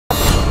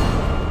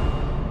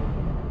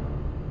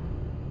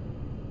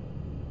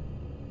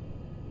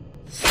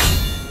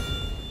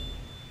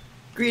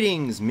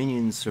Greetings,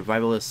 minions,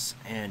 survivalists,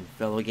 and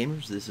fellow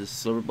gamers. This is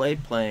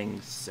Silverblade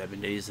playing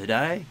 7 Days to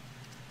Die,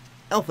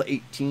 Alpha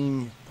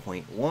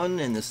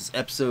 18.1, and this is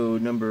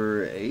episode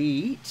number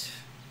 8.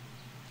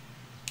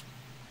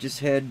 Just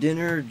had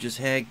dinner, just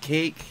had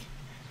cake,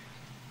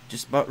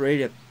 just about ready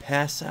to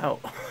pass out.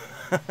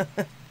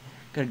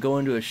 Gonna go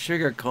into a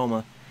sugar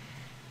coma.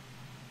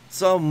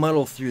 So I'll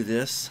muddle through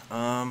this. So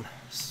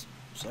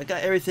I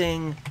got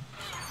everything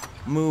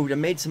moved. I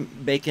made some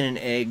bacon and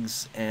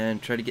eggs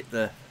and tried to get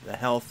the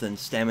health and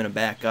stamina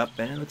back up,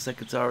 and it looks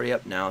like it's already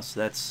up now, so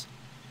that's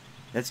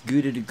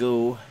good to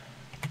go.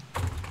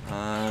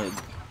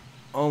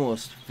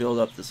 Almost filled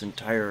up this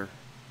entire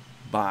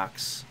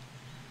box,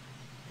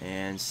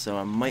 and so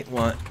I might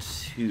want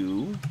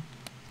to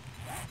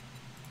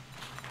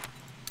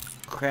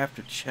craft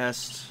a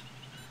chest.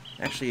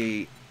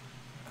 Actually,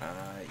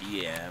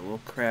 yeah, we'll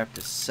craft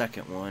a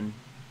second one.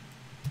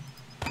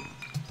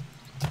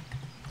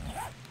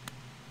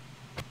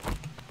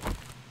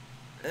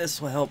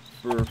 This will help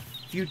for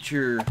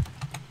future,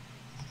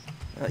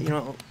 you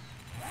know,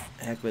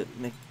 heck with it,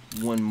 make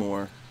one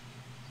more.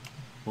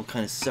 We'll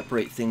kind of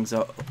separate things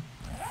out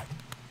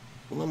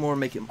a little more,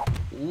 make it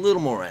a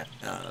little more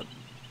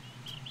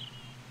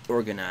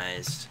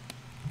organized.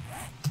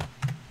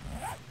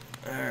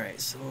 Alright,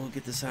 so we'll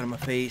get this out of my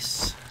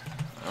face.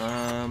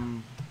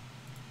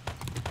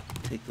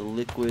 Take the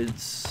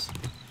liquids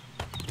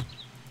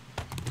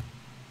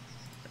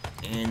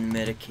and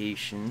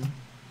medication.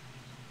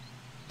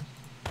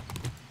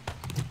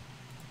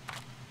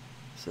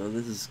 So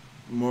this is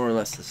more or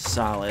less the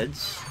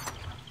solids.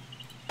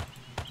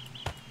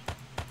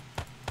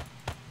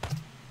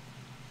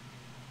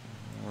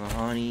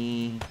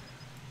 Honey.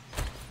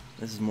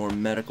 This is more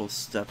medical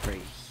stuff right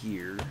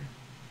here.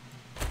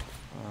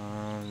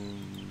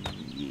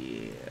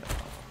 Yeah.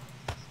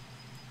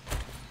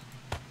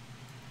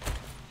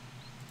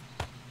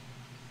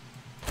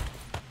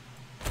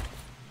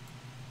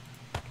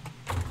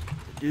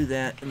 Do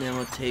that, and then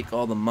we'll take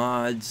all the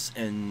mods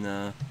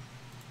and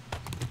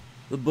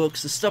the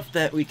books, the stuff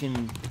that we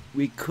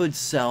could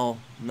sell,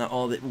 not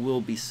all that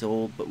will be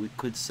sold, but we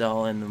could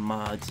sell, and the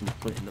mods, and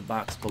put it in the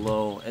box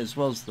below, as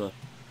well as the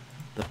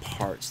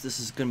parts.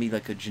 This is going to be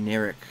like a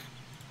generic,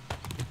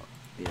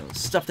 you know,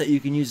 stuff that you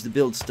can use to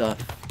build stuff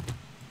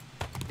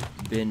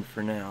bin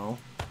for now.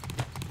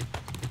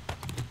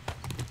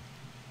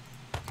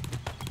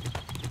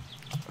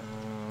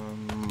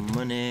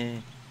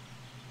 Money.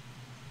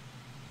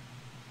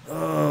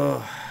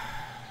 Oh.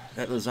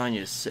 That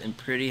lasagna is sitting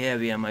pretty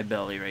heavy on my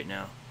belly right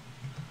now.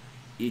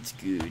 It's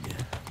good.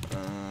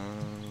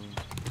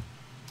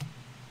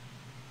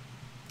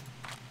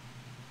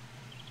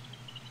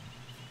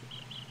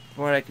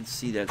 From what I can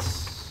see,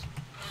 that's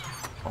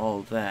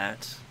all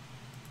that.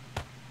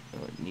 I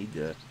need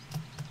to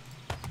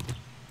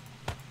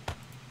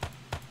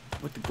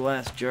put the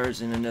glass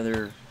jars in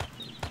another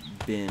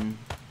bin.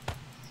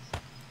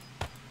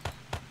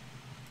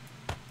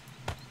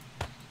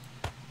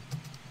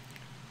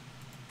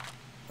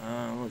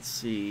 Let's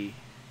see.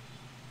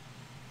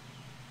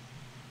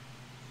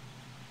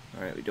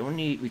 Alright,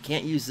 we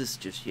can't use this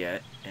just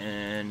yet.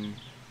 And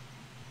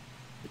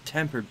the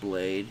tempered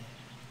blade.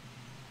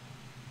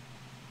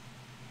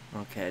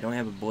 Okay, I don't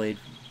have a blade,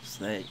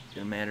 so that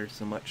doesn't matter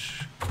so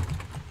much.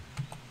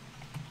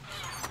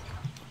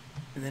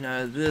 And then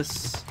out of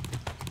this,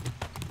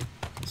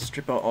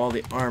 strip out all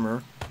the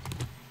armor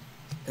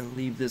and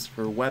leave this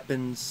for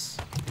weapons,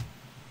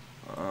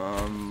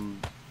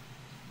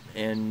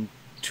 and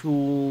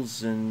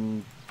tools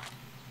and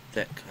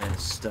that kind of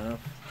stuff.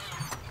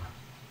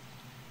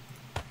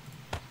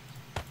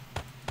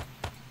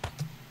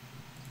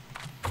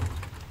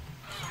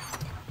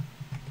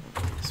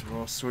 Okay, so we're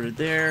all sorted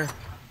there.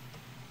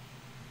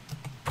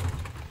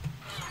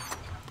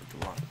 Put the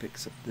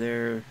lockpicks up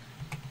there.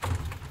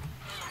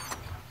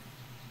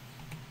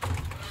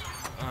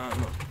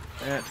 No,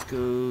 that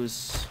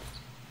goes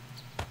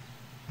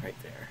right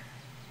there.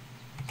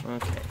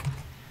 Okay,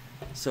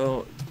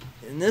 so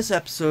in this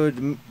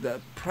episode,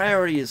 the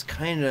priority is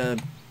kind of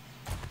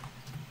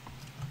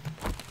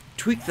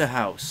tweak the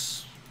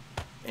house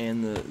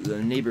and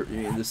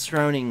the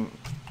surrounding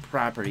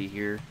property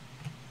here,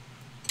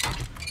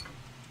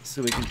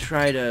 so we can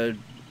try to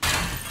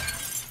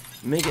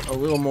make it a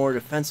little more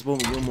defensible,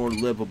 a little more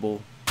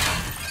livable.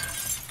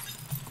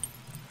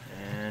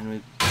 And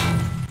we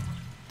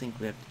think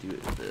we have to do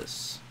it with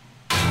this.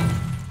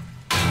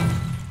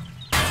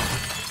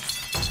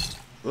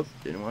 Whoop!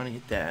 Didn't want to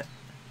hit that.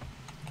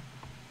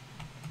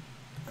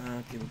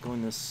 Okay, we'll go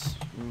in this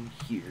room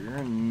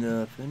here.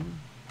 Nothing.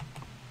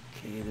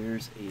 Okay,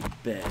 there's a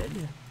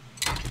bed.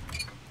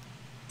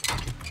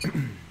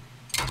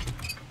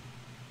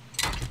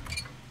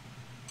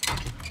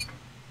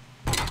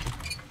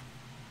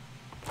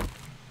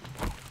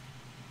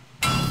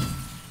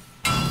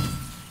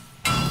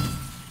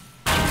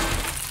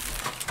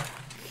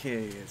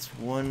 Okay, it's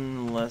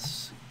one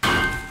less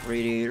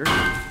radiator.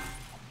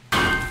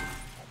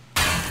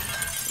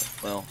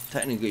 Well,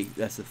 technically,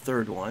 that's the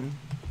third one.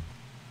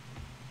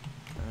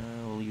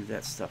 We'll leave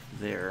that stuff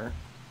there.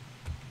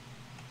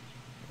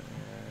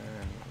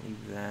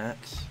 that.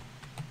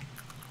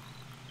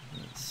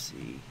 Let's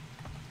see.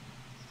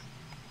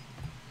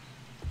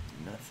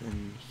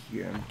 Nothing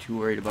here I'm too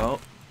worried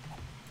about.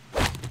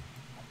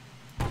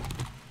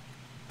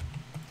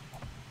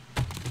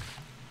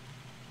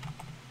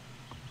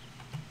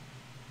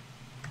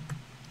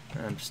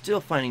 I'm still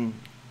finding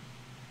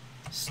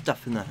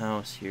stuff in the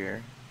house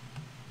here.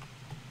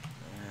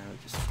 I'll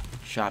just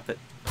chop it.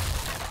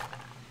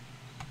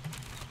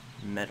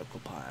 Medical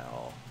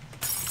pile.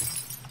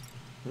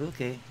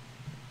 Okay.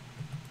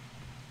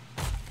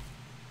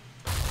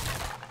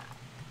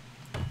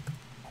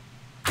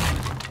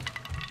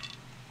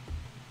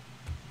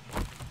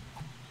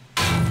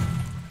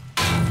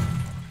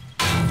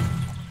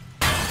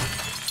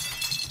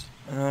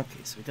 Okay,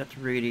 so we got the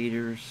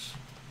radiators.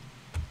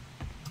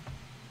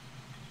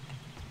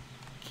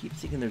 Keep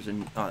thinking there's a...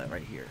 Oh,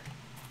 right here.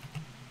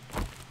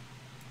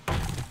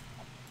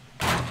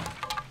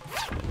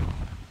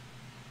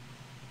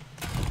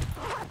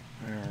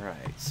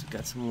 Alright, so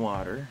got some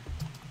water.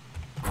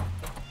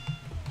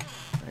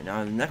 Alright,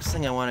 now the next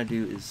thing I want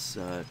to do is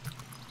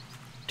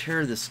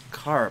tear this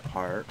car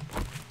apart.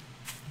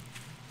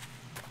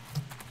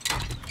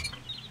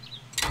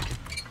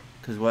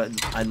 Because what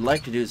I'd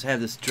like to do is have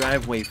this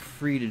driveway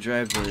free to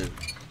drive the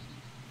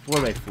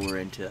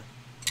 4x4 into.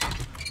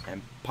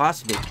 And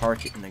possibly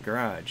park it in the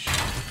garage.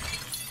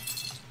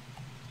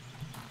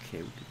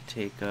 Okay, we could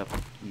take up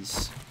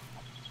these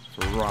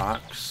for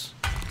rocks.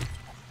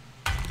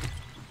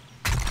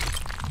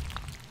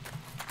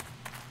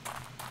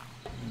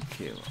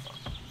 Okay, well,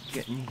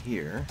 get in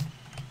here.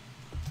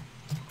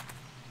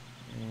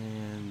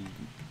 And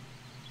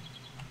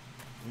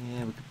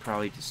yeah, we could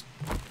probably just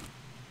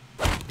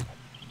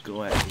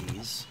go at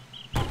these.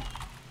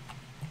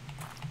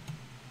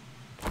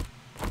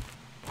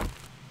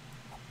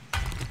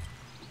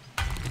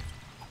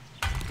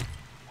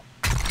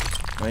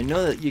 I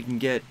know that you can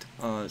get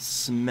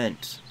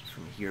cement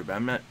from here, but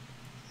I'm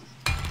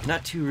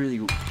not too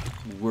really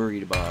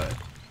worried about it.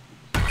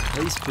 At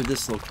least for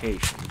this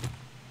location.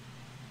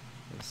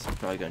 This is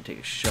probably going to take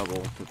a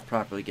shovel to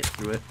properly get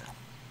through it.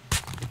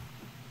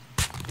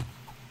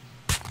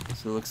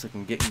 So it looks like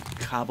I'm getting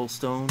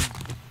cobblestone.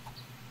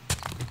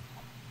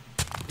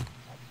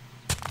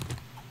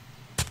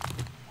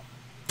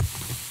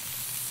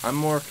 I'm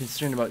more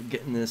concerned about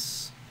getting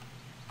this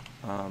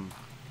out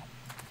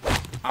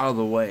of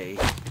the way.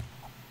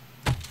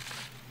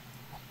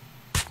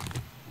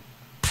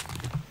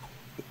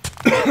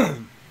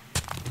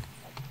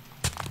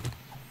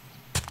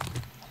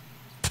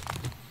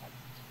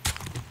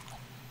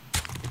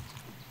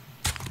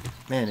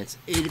 Man, it's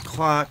 8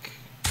 o'clock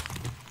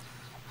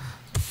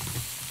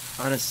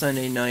on a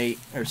Sunday night,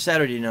 or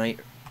Saturday night,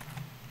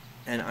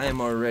 and I am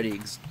already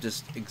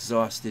just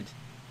exhausted.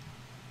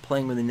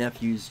 Playing with the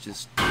nephews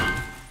just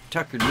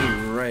tuckered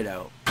me right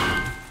out.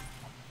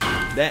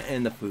 That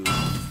and the food.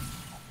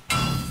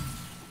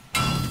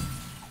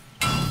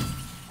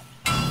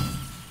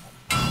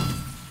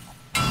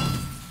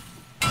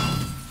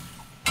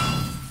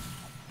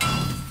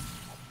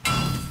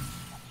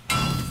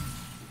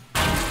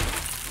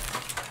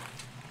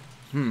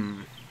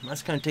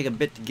 That's gonna take a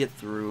bit to get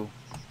through.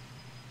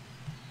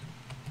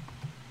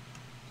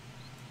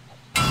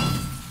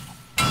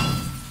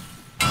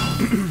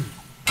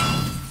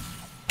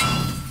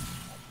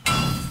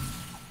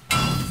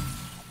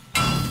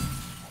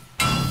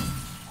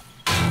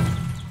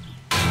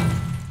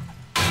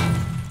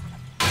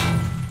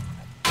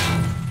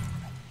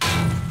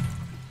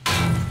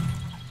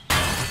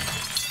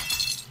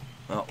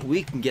 Well,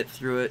 we can get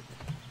through it.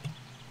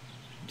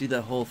 Do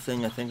that whole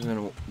thing. I think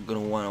I'm gonna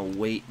want to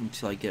wait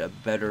until I get a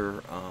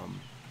better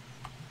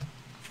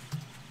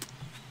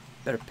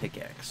better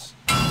pickaxe.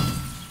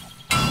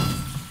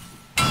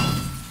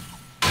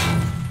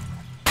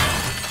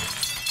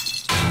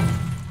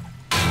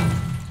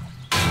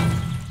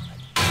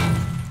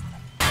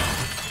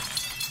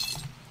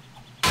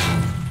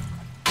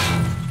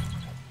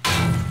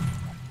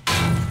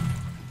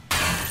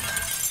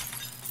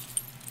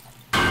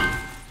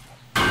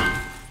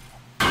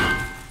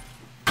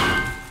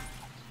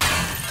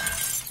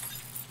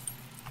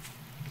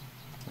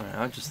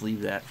 I'll just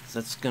leave that, because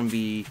that's going to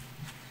be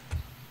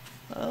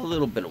a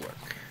little bit of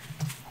work.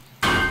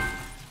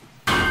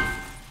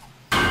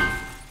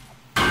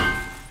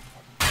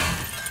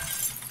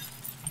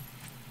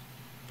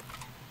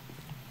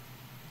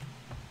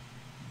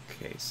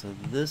 Okay, so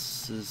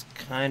this is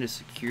kind of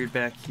secured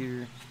back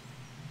here,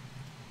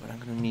 but I'm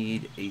going to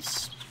need a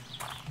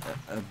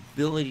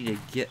ability to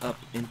get up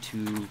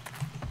into the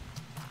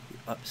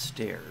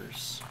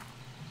upstairs.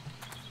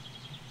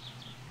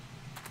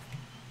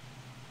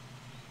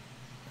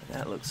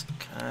 That looks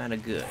kind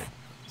of good.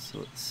 So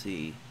let's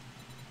see.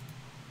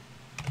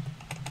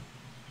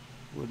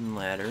 Wooden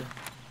ladder.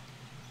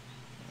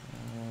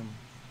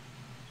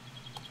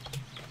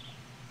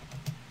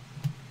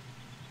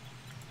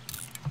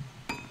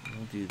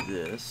 We'll do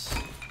this.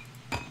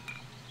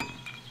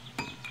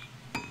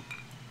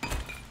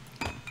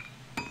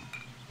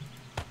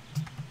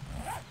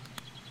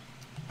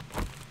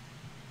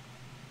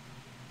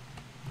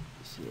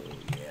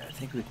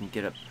 think we can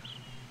get up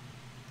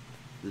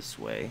this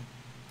way.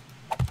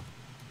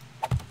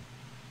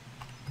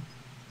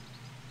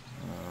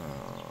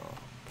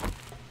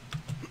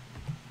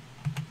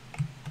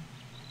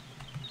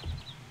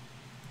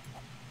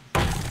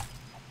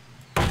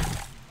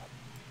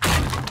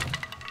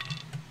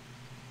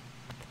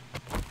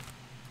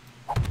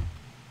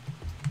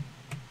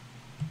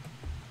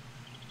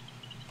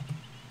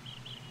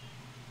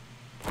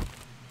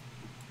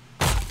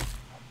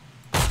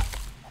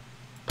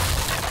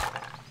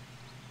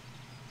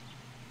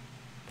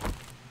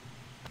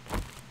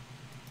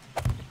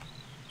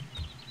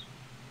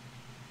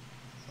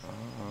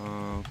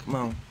 Come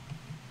on.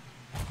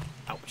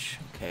 Ouch.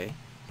 Okay.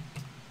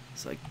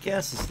 So I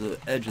guess it's the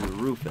edge of the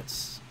roof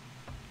that's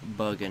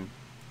bugging.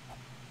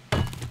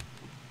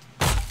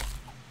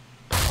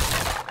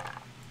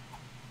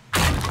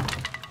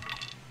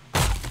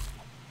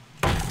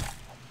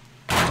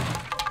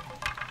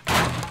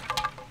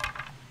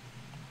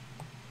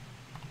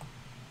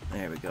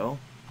 There we go.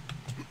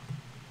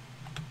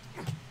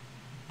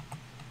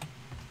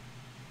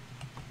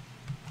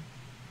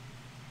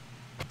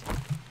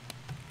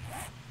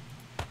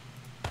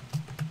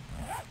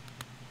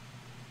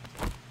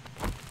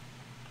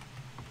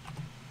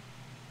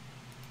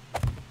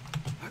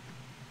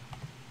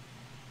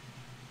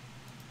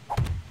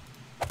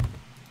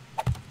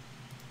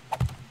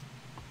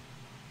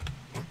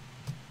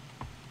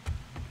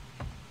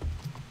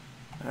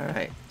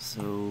 Alright,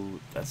 so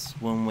that's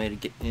one way to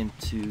get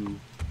into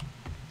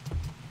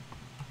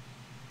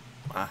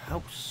my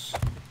house.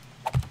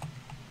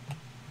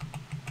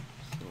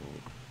 So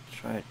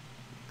try to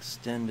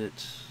extend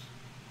it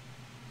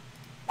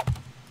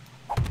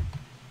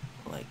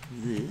like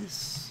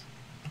this.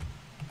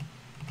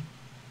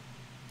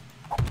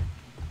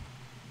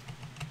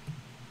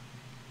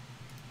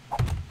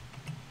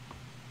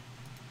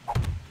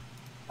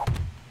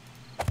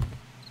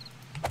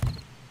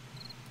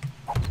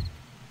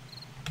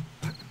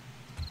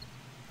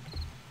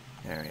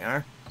 There we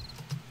are.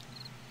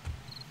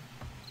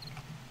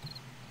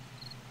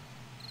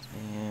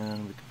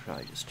 And we could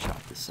probably just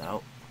chop this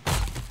out.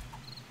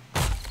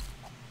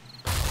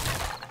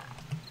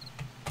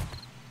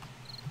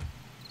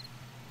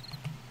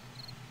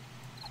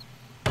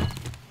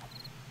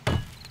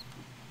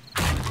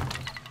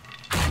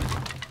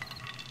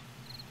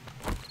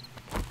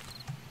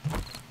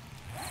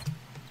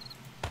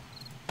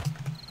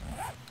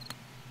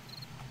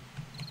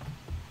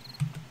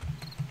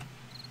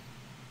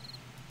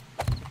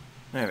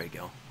 There we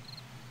go.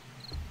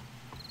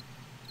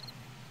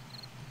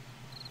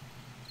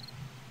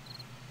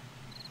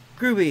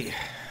 Groovy.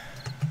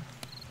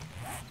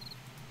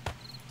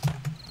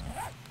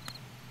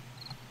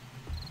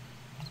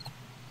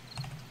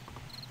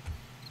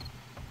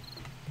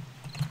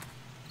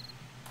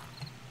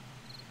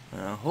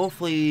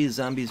 Hopefully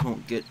zombies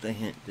won't get the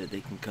hint that they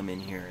can come in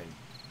here and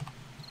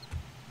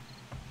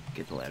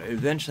get the ladder.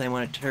 Eventually I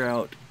want to tear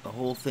out the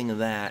whole thing of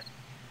that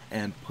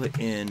and put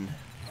in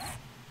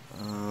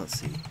let's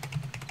see.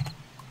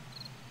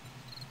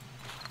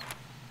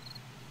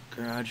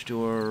 Garage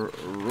door,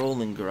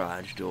 rolling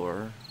garage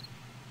door.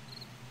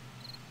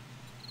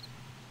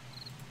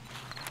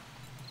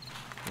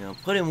 You know,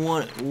 put in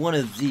one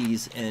of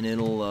these, and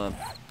it'll not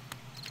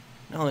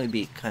only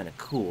be kind of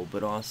cool,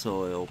 but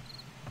also it'll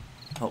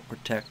help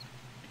protect,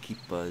 keep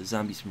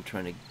zombies from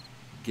trying to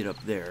get up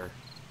there.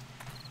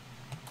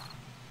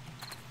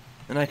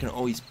 And I can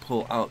always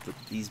pull out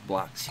these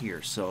blocks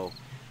here, so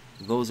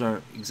those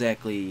aren't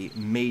exactly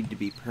made to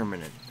be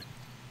permanent.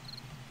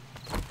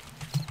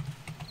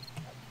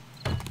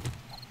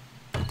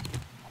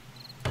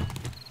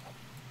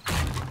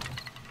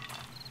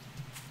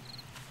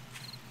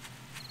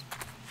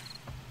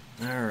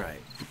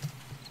 Alright.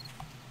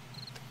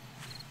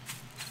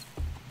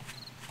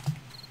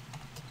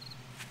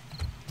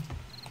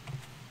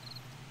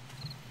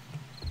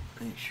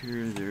 Make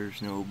sure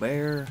there's no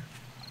bear.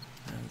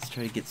 Let's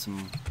try to get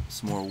some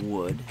more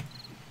wood.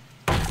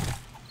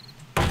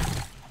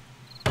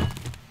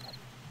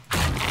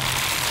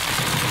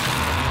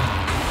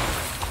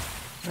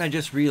 I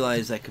just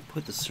realized I could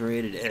put the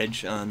serrated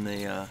edge on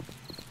the,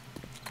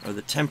 or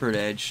the tempered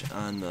edge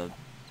on the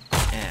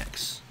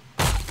axe.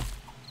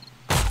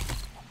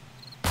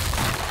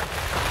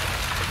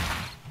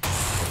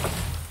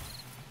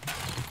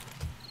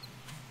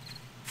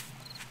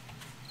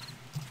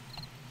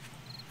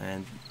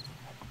 And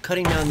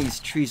cutting down these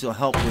trees will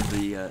help with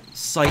the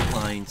sight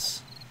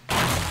lines.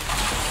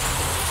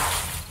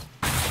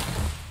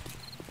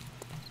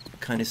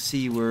 Kind of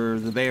see where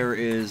the bear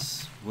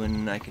is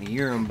when I can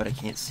hear him, but I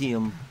can't see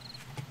him.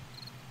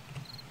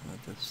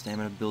 Let the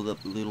stamina build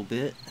up a little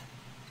bit.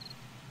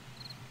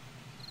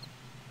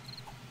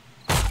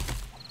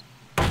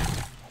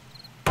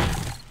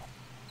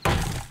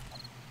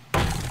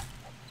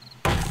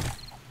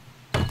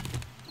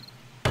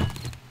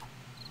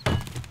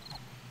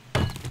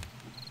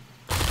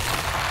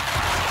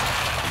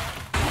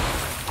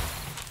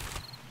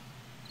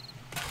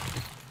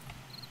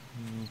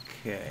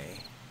 Okay.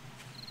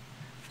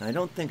 I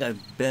don't think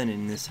I've been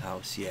in this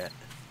house yet.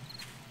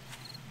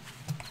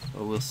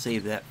 So we'll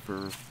save that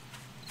for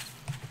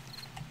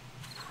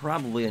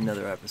probably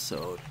another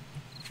episode.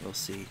 We'll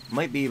see.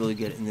 Might be able to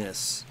get in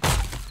this.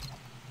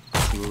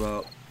 So we're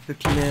about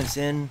 15 minutes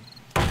in.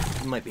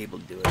 We might be able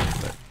to do it,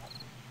 but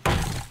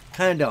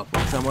kind of doubtful,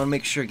 because I want to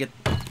make sure I get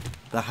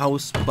the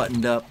house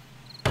buttoned up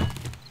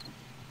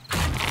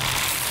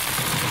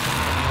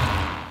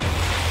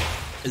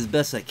as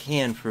best I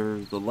can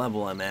for the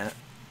level I'm at.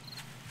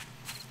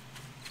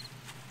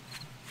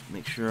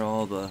 Make sure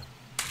all the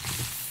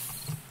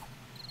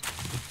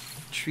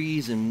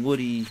trees and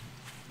woody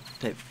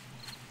type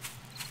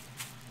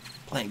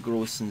plant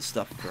growths and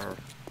stuff are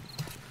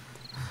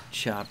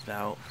chopped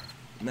out.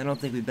 And I don't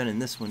think we've been in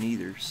this one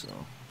either, so.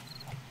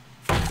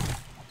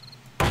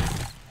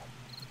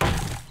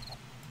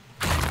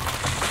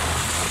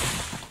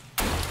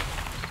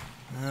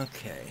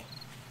 Okay.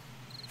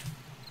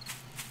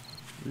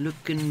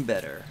 Looking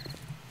better.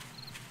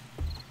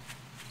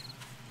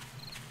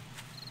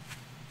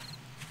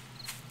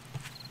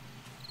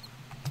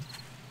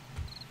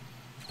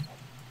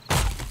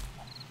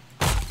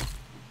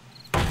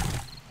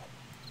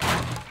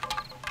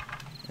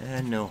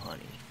 And no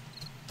honey.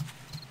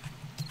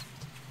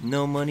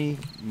 No money,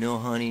 no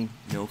honey,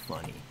 no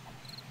funny.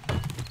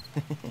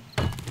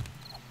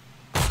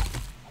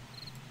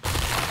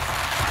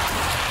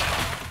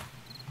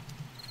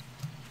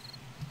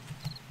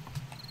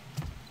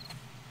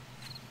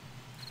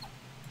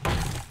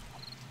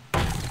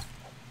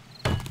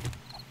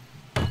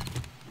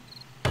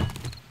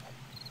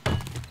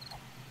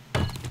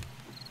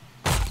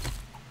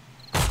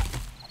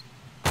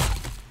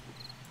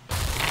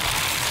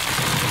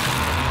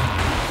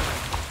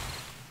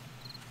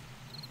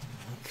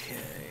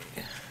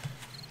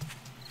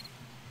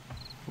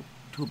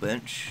 Tool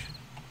bench,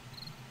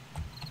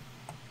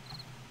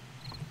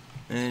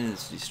 and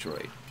it's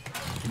destroyed.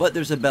 But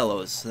there's a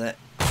bellows, so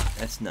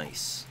that's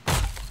nice.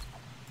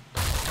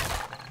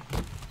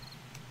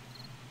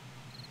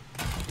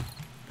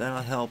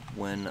 That'll help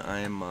when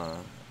I'm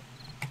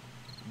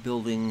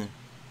building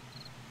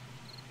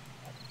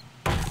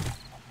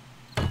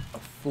a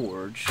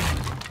forge.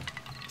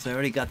 So I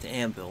already got the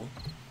anvil.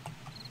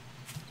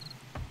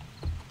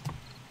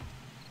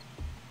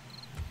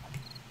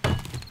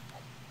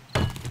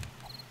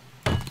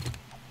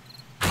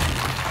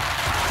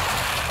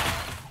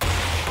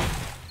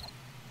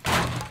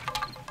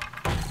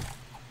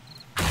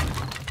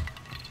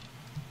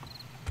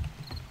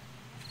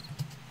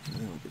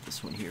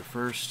 This one here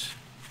first.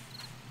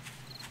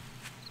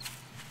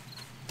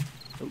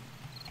 Oh.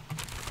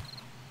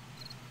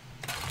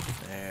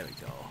 There we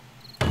go.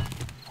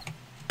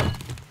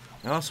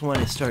 I also want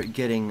to start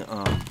getting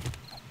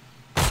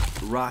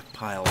rock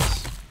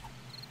piles.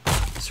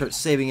 Start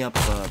saving up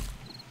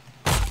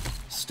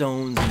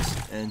stones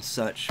and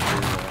such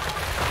for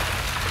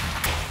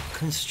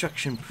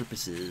construction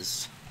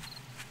purposes.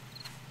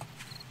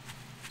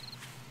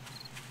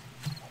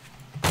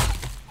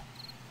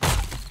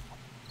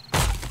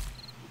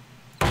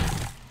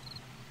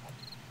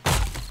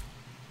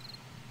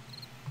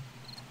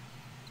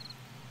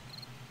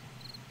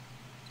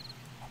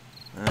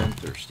 I'm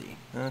thirsty.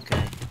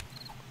 Okay.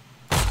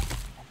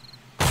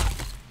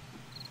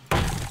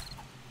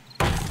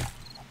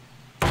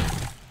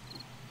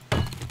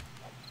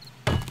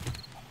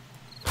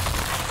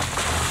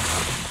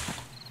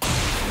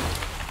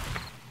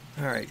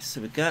 Alright, so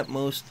we got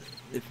most,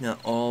 if not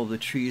all, the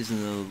trees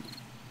in the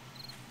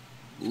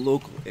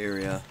local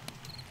area.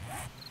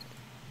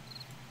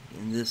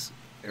 In this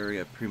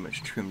area, pretty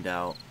much trimmed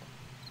out.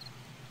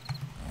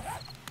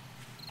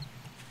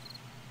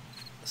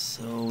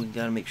 So we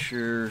gotta make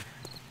sure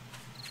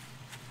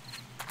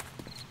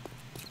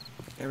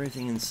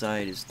everything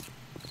inside is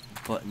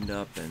buttoned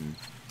up and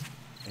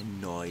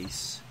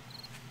nice.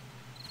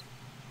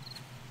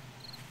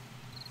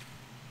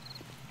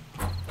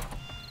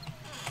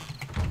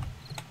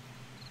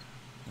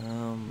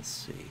 Let's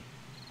see.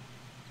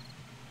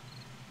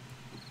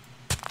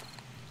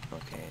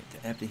 Okay,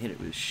 I have to hit it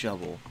with a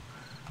shovel,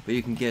 but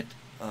you can get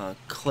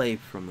clay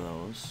from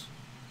those.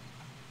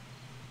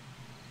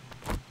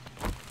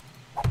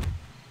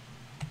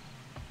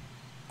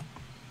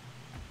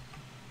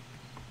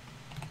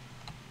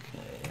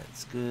 Okay,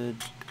 that's good.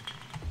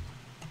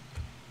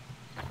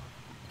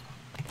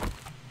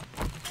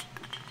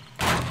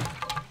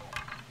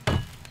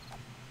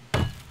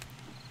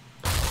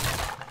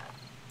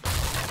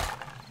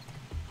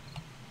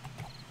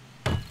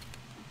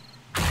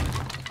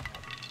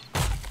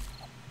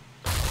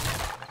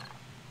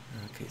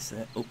 Okay, so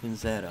that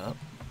opens that up.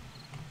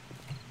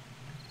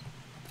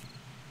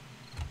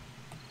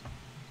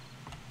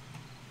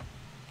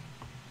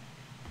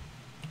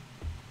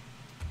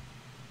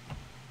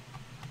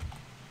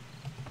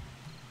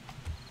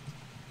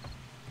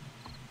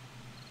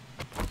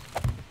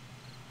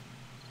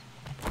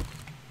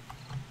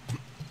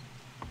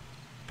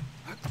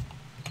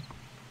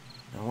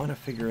 I want to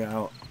figure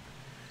out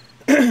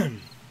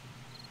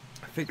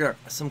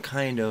some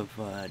kind of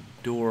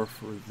door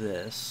for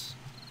this.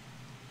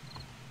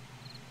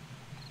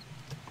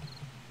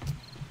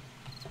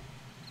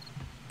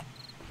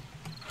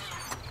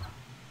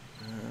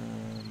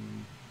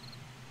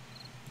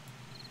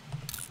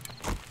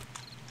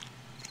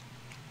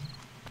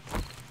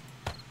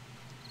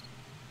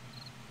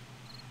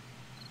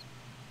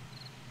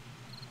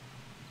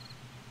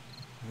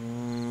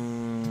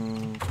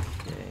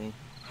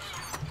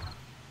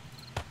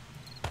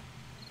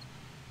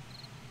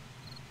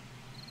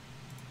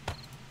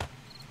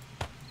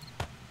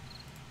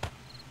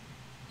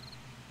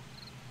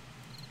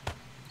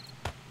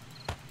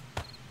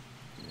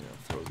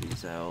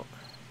 out.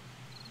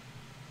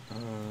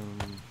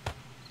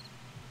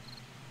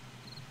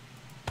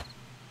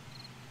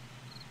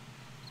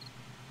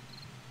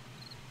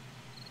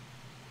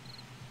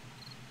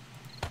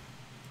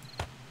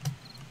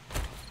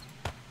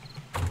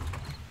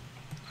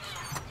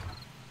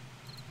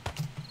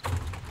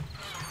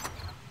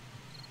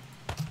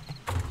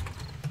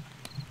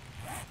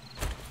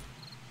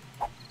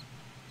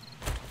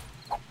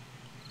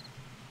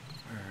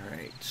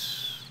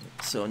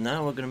 So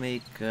now we're gonna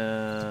make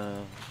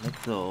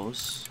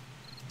those.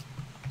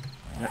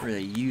 I'm not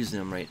really using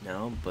them right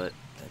now, but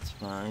that's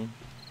fine.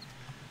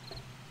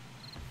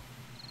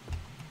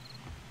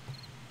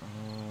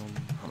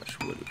 How much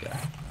wood we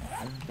got?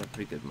 Got a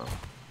pretty good amount.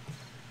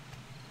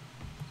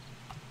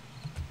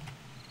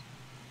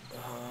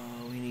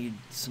 We need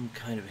some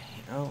kind of.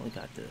 Oh, we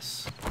got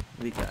this.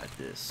 We got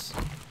this.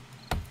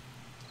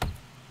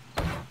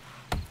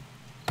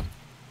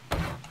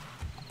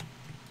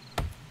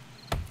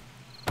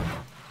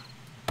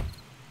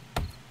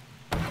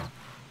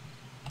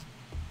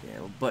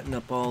 Button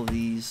up all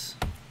these.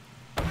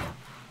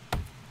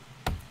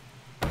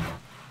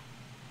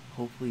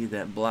 Hopefully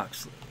that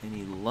blocks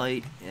any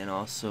light, and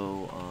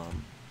also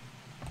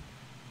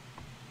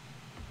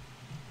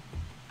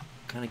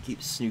kind of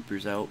keeps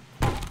snoopers out.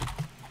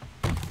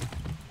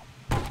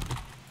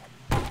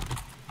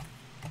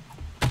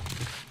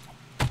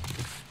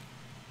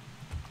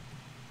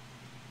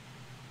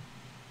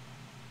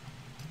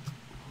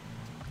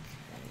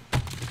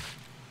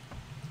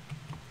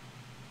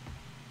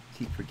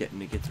 Keep forgetting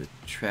to get the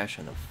trash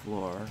on the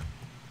floor.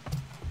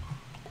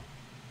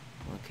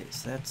 Okay,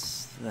 so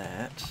that's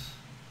that.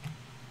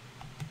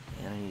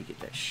 And I need to get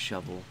that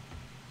shovel.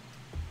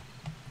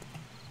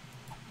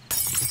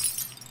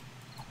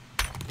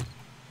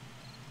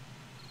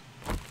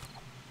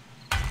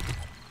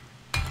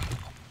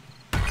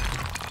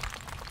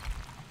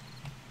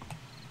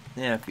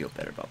 Yeah, I feel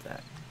better about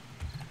that.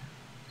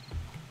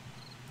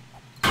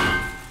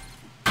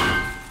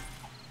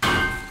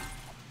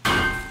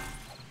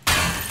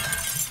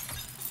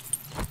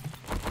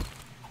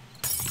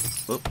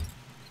 Oop.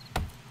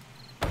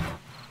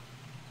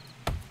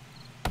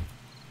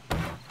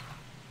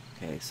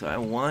 Okay, so I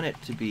want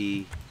it to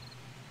be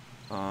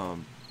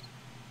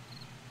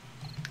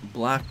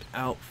blocked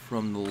out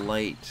from the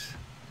light,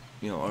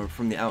 you know, or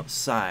from the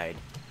outside,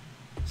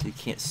 so you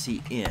can't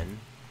see in.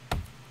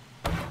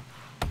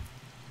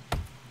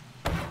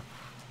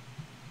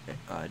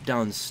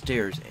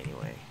 Downstairs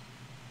anyway.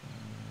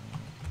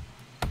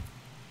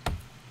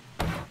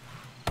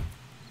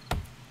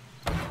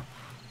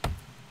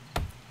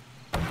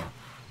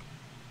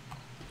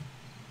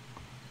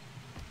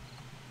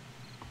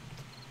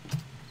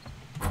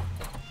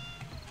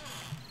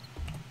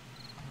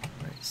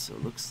 Alright, so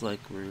it looks like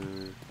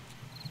we're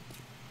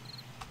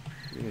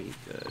pretty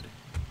good.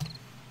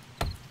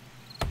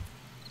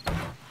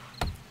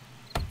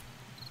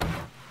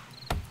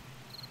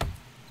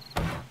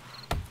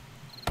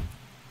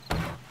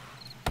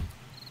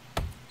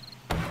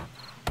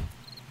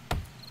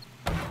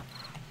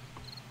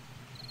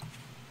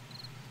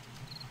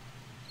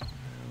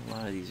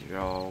 These are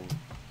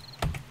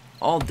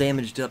all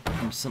damaged up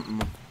from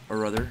something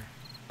or other.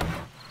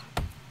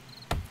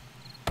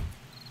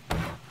 Alright,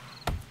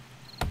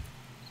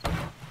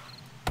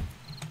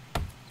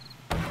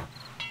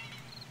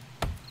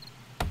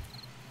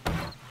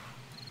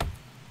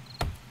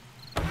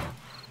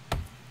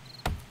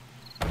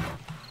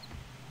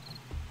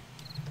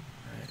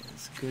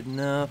 that's good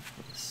enough.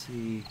 Let's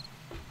see.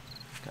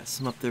 Got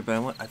some up there,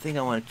 but I think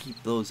I want to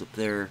keep those up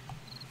there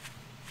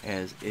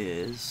as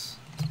is.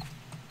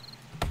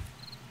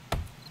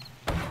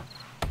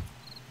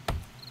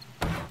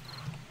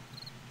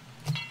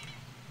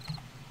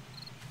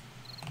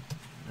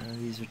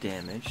 These are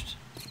damaged.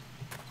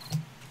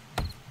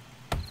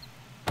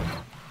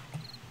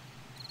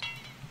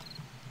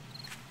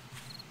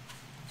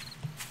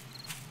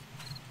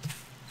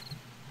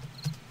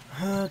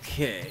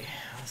 Okay,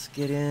 let's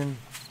get in.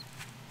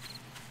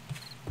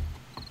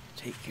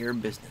 Take care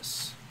of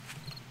business.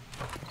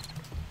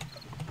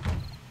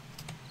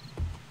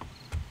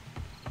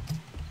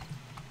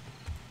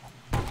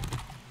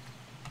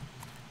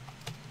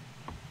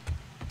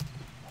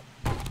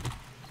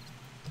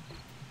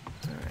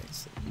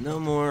 No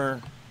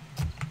more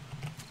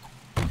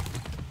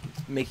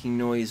making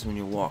noise when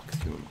you walk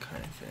through them,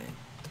 kind of thing.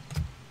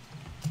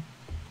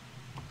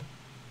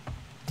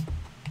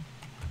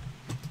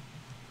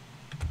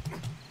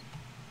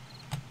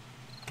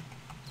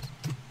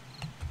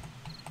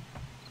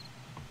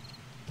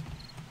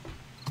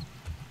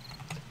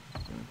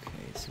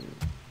 Okay, so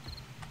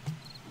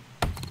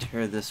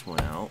tear this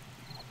one out.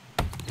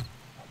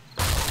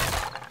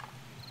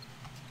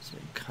 So you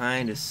can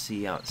kind of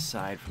see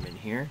outside from in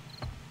here.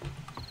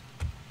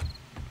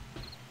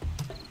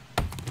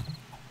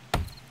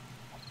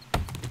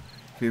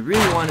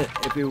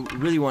 If we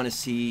really want to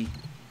see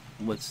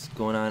what's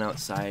going on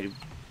outside,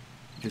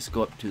 just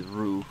go up to the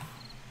roof.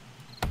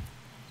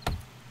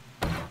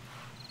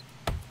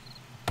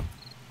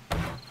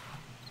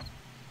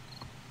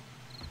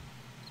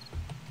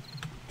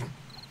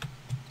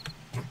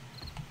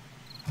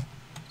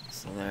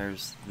 So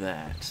there's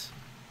that.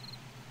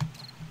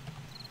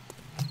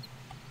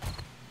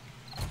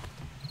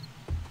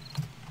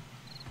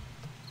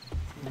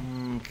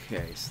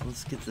 Okay, so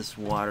let's get this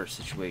water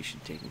situation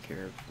taken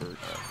care of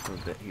for a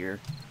bit here.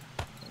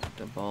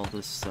 Dump all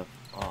this stuff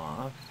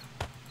off.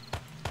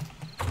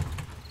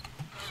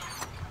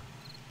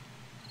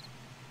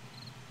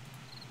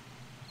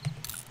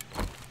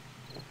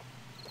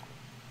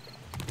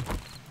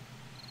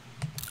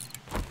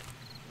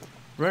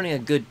 Running a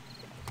good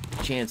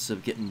chance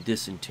of getting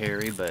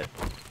dysentery, but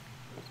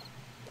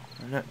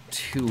I'm not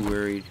too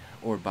worried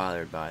or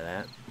bothered by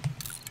that.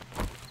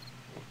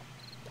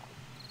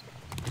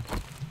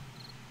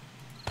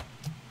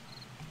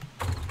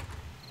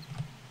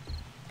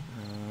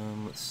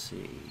 Let's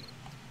see.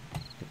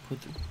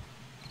 Put the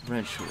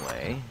wrench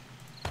away.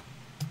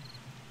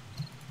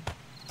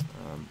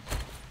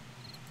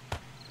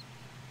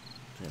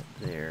 That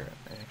there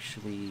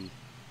actually.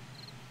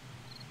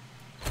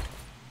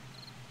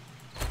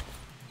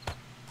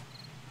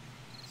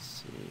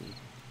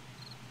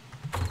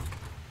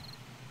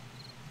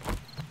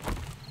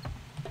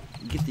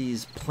 Get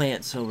these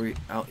plants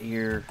out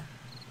here.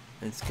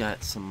 It's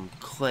got some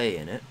clay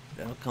in it.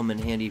 That'll come in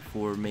handy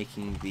for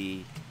making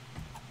the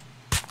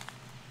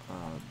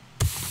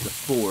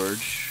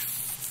forge.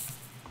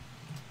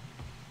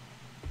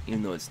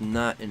 Even though it's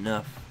not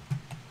enough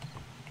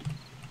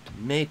to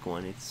make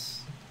one, it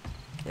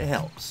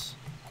helps.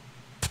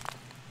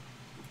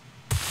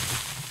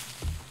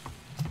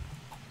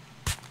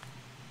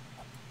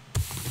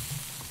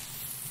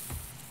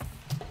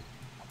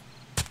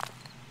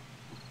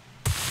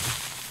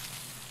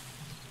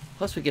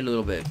 Plus we get a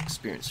little bit of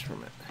experience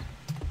from it.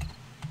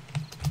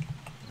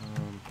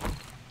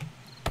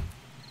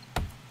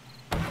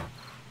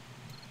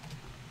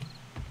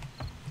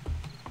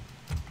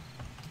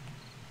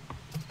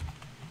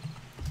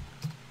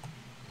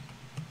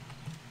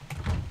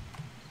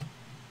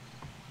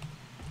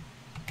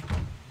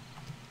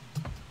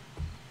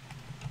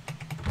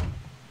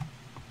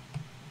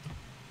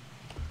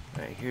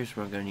 Alright, here's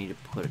where I'm going to need to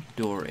put a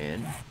door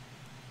in.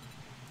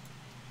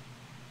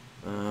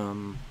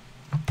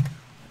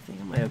 I think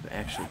I might have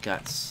actually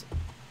got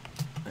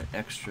an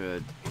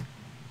extra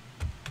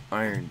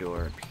iron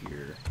door up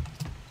here.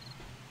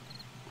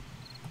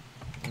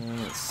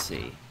 Let's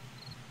see.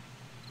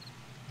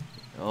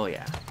 Oh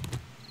yeah.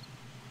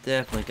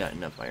 Definitely got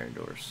enough iron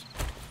doors.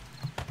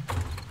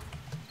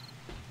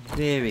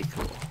 Very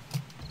cool.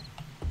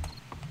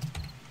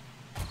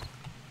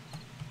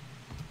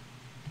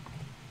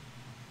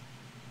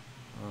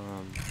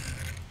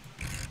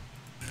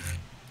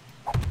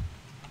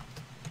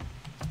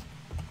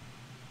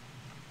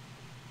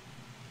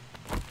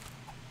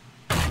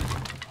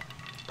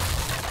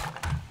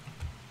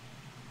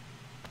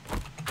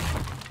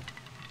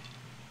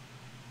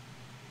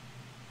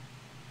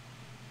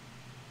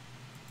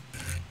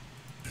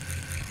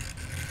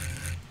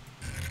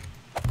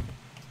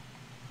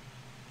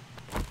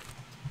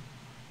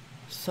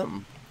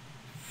 Something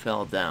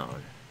fell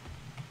down.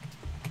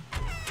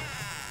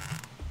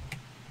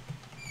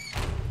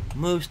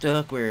 Most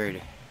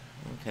awkward.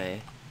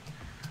 Okay.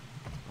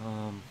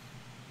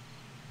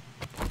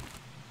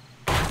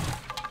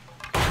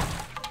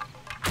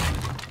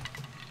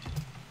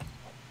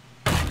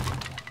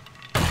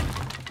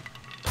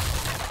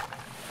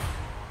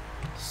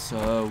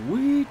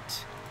 Sweet.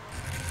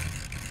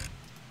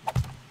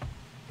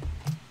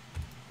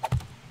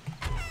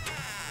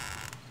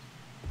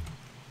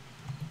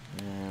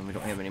 And we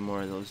don't have any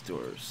more of those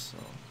doors, so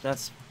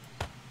that's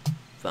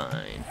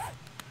fine.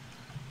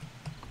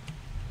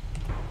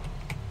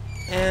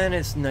 And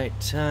it's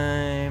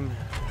nighttime,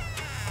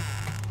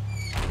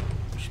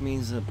 which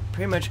means I'm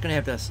pretty much gonna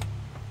have to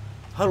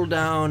huddle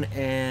down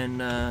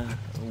and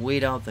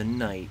wait out the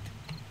night.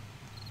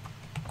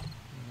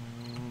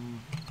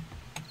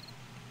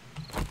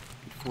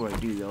 Before I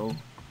do, though,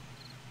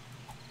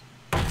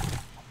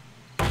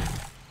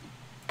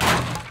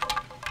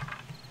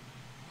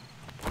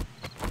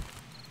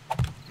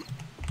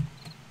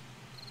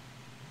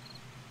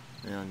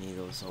 I'll need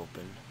those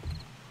open.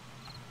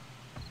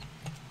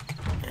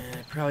 And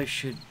I probably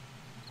should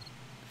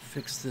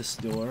fix this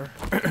door.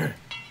 But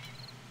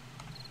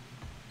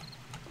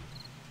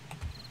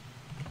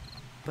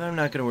I'm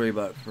not going to worry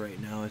about it for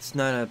right now. It's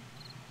not a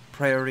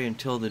priority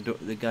until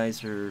the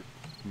guys are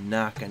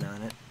knocking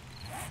on it.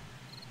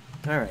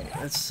 Alright,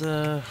 let's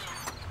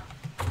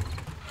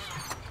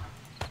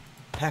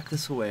pack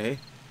this away.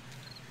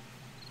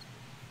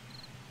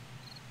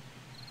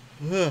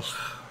 Ugh.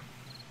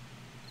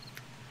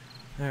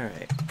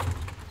 Alright.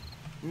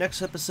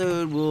 Next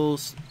episode we'll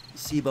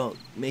see about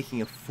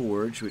making a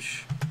forge,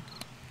 which,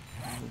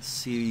 let's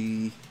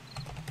see,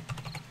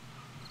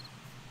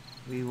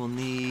 we will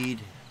need.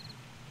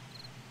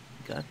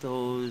 Got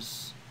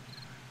those.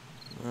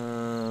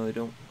 I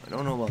don't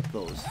know about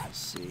those. Let's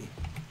see.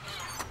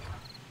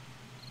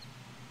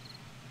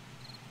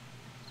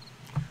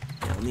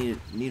 Yeah, I'll need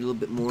a little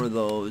bit more of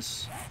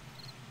those.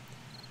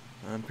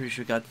 I'm pretty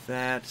sure I got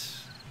that.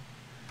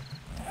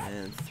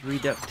 And 3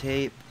 duct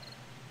tape.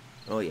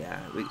 Oh yeah,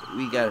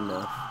 we got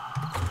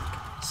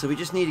enough. So we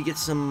just need to get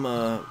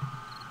some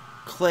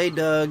clay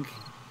dug,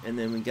 and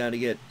then we got to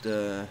get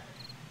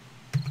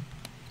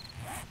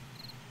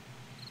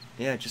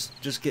yeah,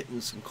 just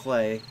getting some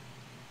clay,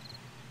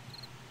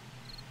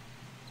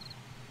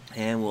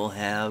 and we'll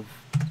have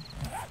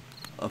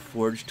a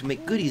forge to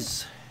make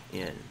goodies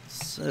in.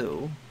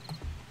 So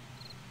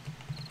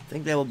I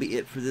think that will be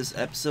it for this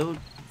episode.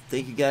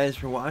 Thank you guys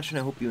for watching.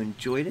 I hope you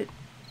enjoyed it.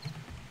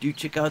 Do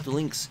check out the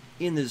links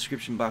in the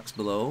description box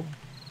below.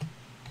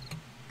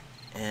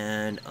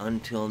 And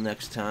until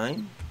next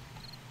time,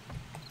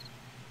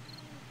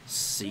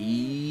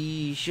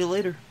 see you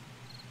later.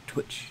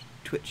 Twitch.